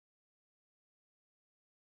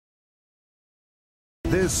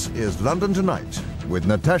This is London Tonight with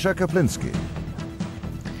Natasha Kaplinski.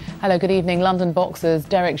 Hello, good evening. London boxers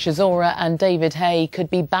Derek Chisora and David Haye could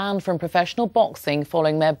be banned from professional boxing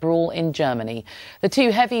following their brawl in Germany. The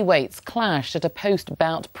two heavyweights clashed at a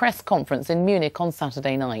post-bout press conference in Munich on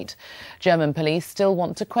Saturday night. German police still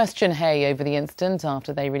want to question Haye over the incident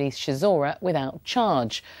after they released Chisora without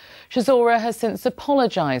charge. Chisora has since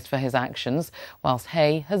apologised for his actions, whilst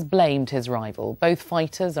Haye has blamed his rival. Both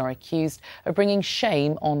fighters are accused of bringing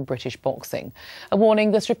shame on British boxing. A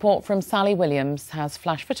warning, this report from Sally Williams has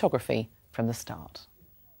flash photography from the start.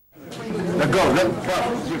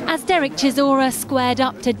 As Derek Chisora squared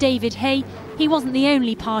up to David Haye, he wasn't the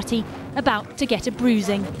only party about to get a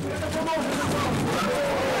bruising.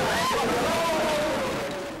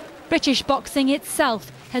 British boxing itself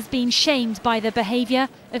has been shamed by the behaviour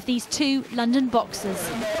of these two London boxers.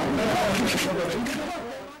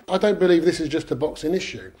 I don't believe this is just a boxing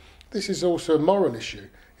issue. This is also a moral issue. You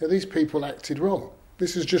know, these people acted wrong.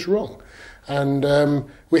 This is just wrong. And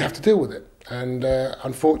we have to deal with it. And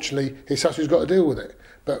unfortunately, it's us who's got to deal with it.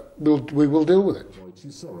 But we will deal with it.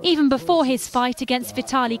 Even before his fight against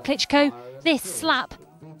Vitaly Klitschko, this slap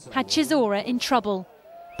had Chisora in trouble.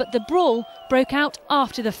 But the brawl broke out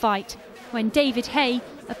after the fight, when David Haye,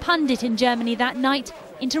 a pundit in Germany that night,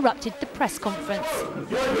 interrupted the press conference.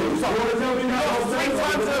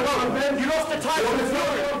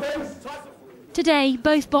 Today,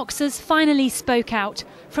 both boxers finally spoke out.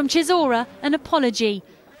 From Chisora, an apology.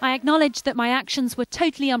 I acknowledge that my actions were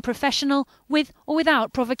totally unprofessional, with or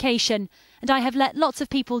without provocation, and I have let lots of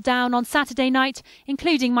people down on Saturday night,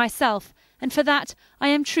 including myself, and for that I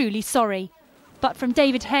am truly sorry. But from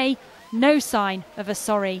David Haye, no sign of a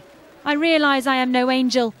sorry. I realise I am no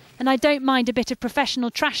angel, and I don't mind a bit of professional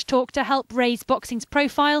trash talk to help raise boxing's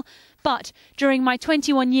profile, but during my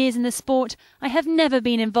 21 years in the sport, I have never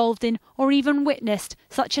been involved in or even witnessed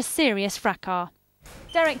such a serious fracas.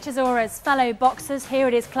 Derek Chisora's fellow boxers here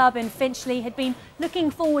at his club in Finchley had been looking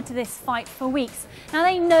forward to this fight for weeks. Now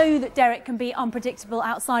they know that Derek can be unpredictable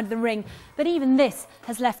outside of the ring, but even this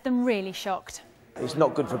has left them really shocked. It's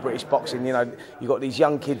not good for British boxing. You know, you've got these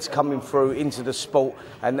young kids coming through into the sport,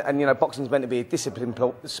 and you know, boxing's meant to be a disciplined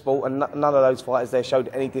sport, and none of those fighters there showed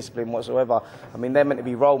any discipline whatsoever. I mean, they're meant to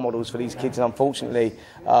be role models for these kids, and unfortunately,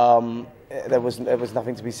 there was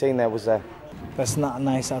nothing to be seen there, was there? That's not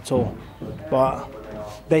nice at all. But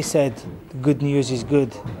they said the good news is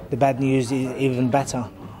good, the bad news is even better.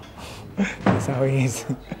 That's how it is.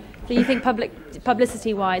 So you think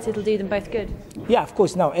publicity-wise it'll do them both good? Yeah, of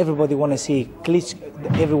course. Now everybody want to see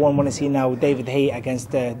everyone want to see now David Haye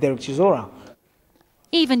against Derek Chisora.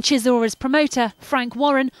 Even Chisora's promoter, Frank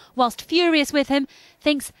Warren, whilst furious with him,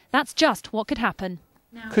 thinks that's just what could happen.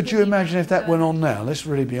 Could you imagine if that went on now? Let's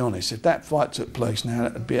really be honest. If that fight took place now,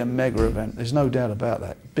 it would be a mega event. There's no doubt about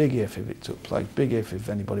that. Big if it took place. Big if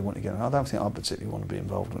anybody wanted to get in. I don't think I particularly want to be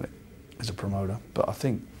involved in it as a promoter, but I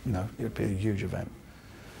think, you know, it would be a huge event.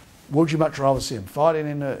 Would you much rather see them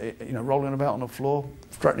fighting rolling about on the floor,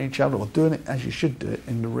 threatening each other, or doing it as you should do it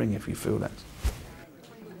in the ring if you feel that?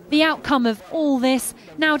 The outcome of all this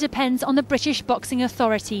now depends on the British boxing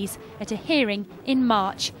authorities at a hearing in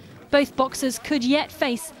March. Both boxers could yet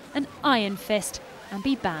face an iron fist and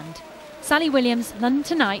be banned. Sally Williams, London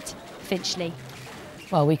Tonight, Finchley.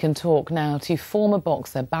 Well, we can talk now to former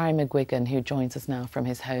boxer Barry McGuigan, who joins us now from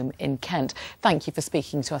his home in Kent. Thank you for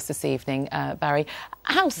speaking to us this evening, Barry.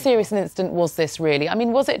 How serious an incident was this, really? I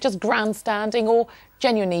mean, was it just grandstanding or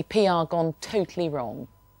genuinely PR gone totally wrong?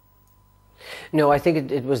 No, I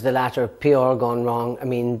think it was the latter, PR gone wrong. I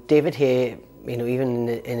mean, David Haye, you know, even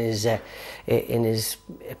in his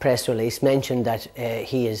press release, mentioned that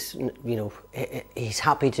he is, you know, he's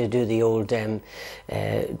happy to do the old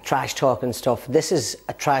trash talking stuff. This is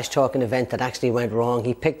a trash talking event that actually went wrong.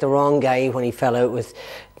 He picked the wrong guy when he fell out with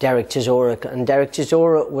Derek Chisora, and Derek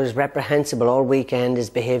Chisora was reprehensible all weekend. His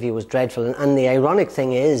behaviour was dreadful, and the ironic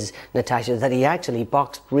thing is, Natasha, that he actually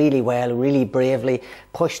boxed really well, really bravely,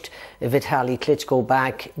 pushed Vitaly Klitschko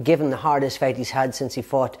back, given the hardest fight he's had since he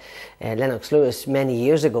fought Lennox Lewis many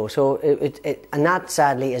years ago. So and that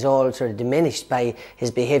sadly is all sort of diminished by his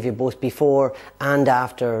behaviour both before and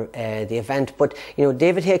after the event. But you know,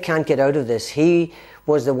 David Haye can't get out of this. He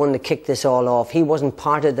was the one that kicked this all off. He wasn't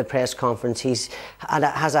part of the press conference. He's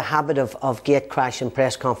has a habit of gate crashing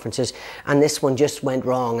press conferences, and this one just went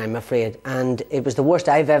wrong, I'm afraid, and it was the worst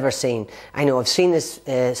I've ever seen. I know I've seen this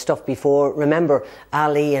stuff before. Remember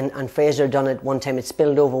Ali and Fraser done it one time. It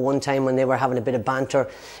spilled over one time when they were having a bit of banter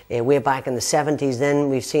way back in the 70s. Then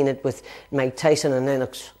we've seen it with Mike Tyson and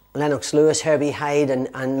Lennox Lennox Lewis, Herbie Hyde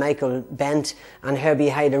and Michael Bent, and Herbie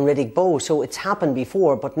Hyde and Riddick Bowe. So it's happened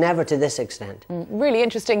before, but never to this extent. Really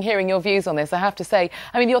interesting hearing your views on this, I have to say.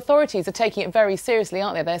 I mean, the authorities are taking it very seriously,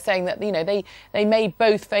 aren't they? They're saying that, you know, they may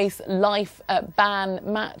both face life ban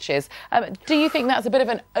matches. Do you think that's a bit of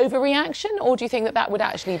an overreaction, or do you think that that would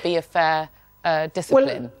actually be a fair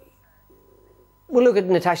discipline? Well, look at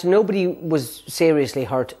Natasha. Nobody was seriously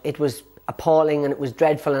hurt. It was appalling and it was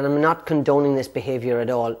dreadful, and I'm not condoning this behaviour at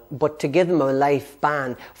all, but to give them a life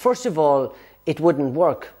ban, first of all, it wouldn't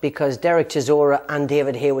work, because Derek Chisora and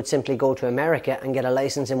David Haye would simply go to America and get a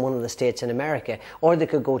licence in one of the states in America, or they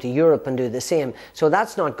could go to Europe and do the same. So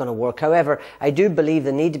that's not going to work. However, I do believe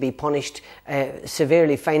they need to be punished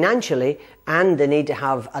severely financially, and they need to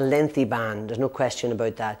have a lengthy ban. There's no question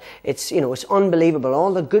about that. It's, you know, it's unbelievable.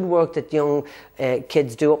 All the good work that young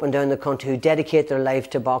kids do up and down the country who dedicate their life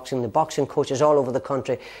to boxing, the boxing coaches all over the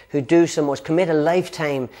country who do so much, commit a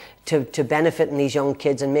lifetime to benefiting these young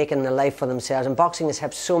kids and making a life for themselves. And boxing has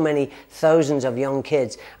helped so many thousands of young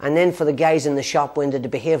kids. And then for the guys in the shop window to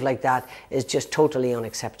behave like that is just totally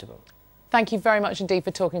unacceptable. Thank you very much indeed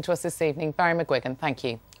for talking to us this evening. Barry McGuigan, thank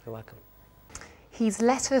you. You're welcome. He's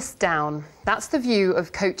let us down. That's the view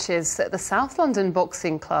of coaches at the South London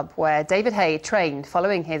Boxing Club, where David Haye trained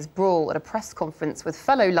following his brawl at a press conference with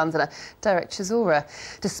fellow Londoner Derek Chisora.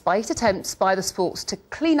 Despite attempts by the sport to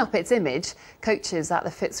clean up its image, coaches at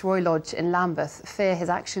the Fitzroy Lodge in Lambeth fear his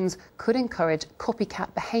actions could encourage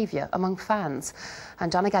copycat behaviour among fans.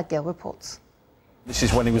 And Janet Gadgill reports. This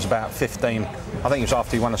is when he was about 15. I think it was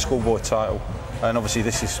after he won a schoolboy title. And obviously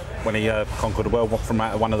this is when he conquered the world from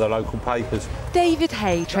out of one of the local papers. David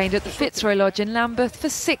Haye trained at the Fitzroy Lodge in Lambeth for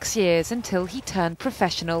 6 years until he turned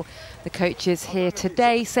professional. The coaches here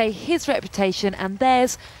today say his reputation and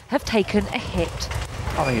theirs have taken a hit.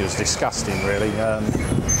 I think it was disgusting, really.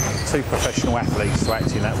 Two professional athletes to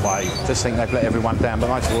act in that way. Just think they've let everyone down, but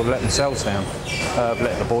most of all, let themselves down.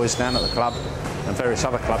 Let the boys down at the club and various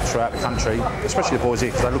other clubs throughout the country, especially the boys here,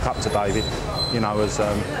 because they look up to David, you know, as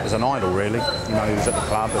an idol, really. You know, he was at the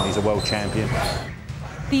club and he's a world champion.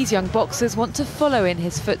 These young boxers want to follow in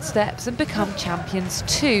his footsteps and become champions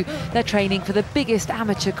too. They're training for the biggest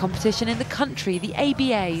amateur competition in the country, the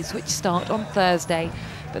ABAs, which start on Thursday.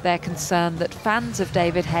 But they're concerned that fans of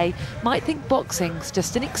David Haye might think boxing's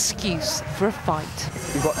just an excuse for a fight.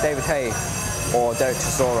 You've got David Haye or Derek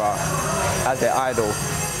Chisora as their idol,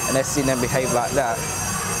 and they've seen them behave like that.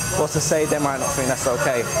 What's to say they might not think that's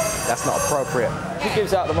okay? That's not appropriate. He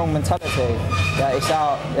gives out the wrong mentality. That it's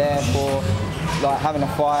out there for like having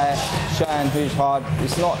a fight, showing who's hard.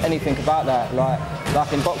 It's not anything about that.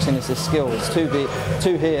 Like in boxing, it's a skill. It's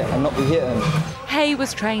to hit and not be hitting. Haye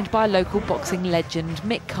was trained by local boxing legend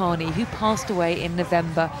Mick Carney, who passed away in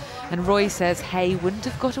November. And Roy says Haye wouldn't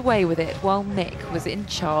have got away with it while Mick was in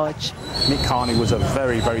charge. Mick Carney was a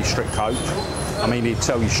very, very strict coach. I mean, he'd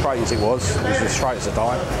tell you straight as it was as straight as a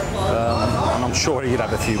die. And I'm sure he'd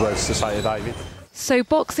have a few words to say to David. So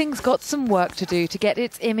boxing's got some work to do to get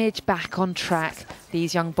its image back on track.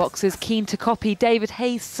 These young boxers keen to copy David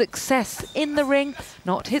Haye's success in the ring,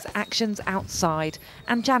 not his actions outside.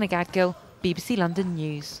 And Janet Gadgill, BBC London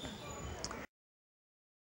News.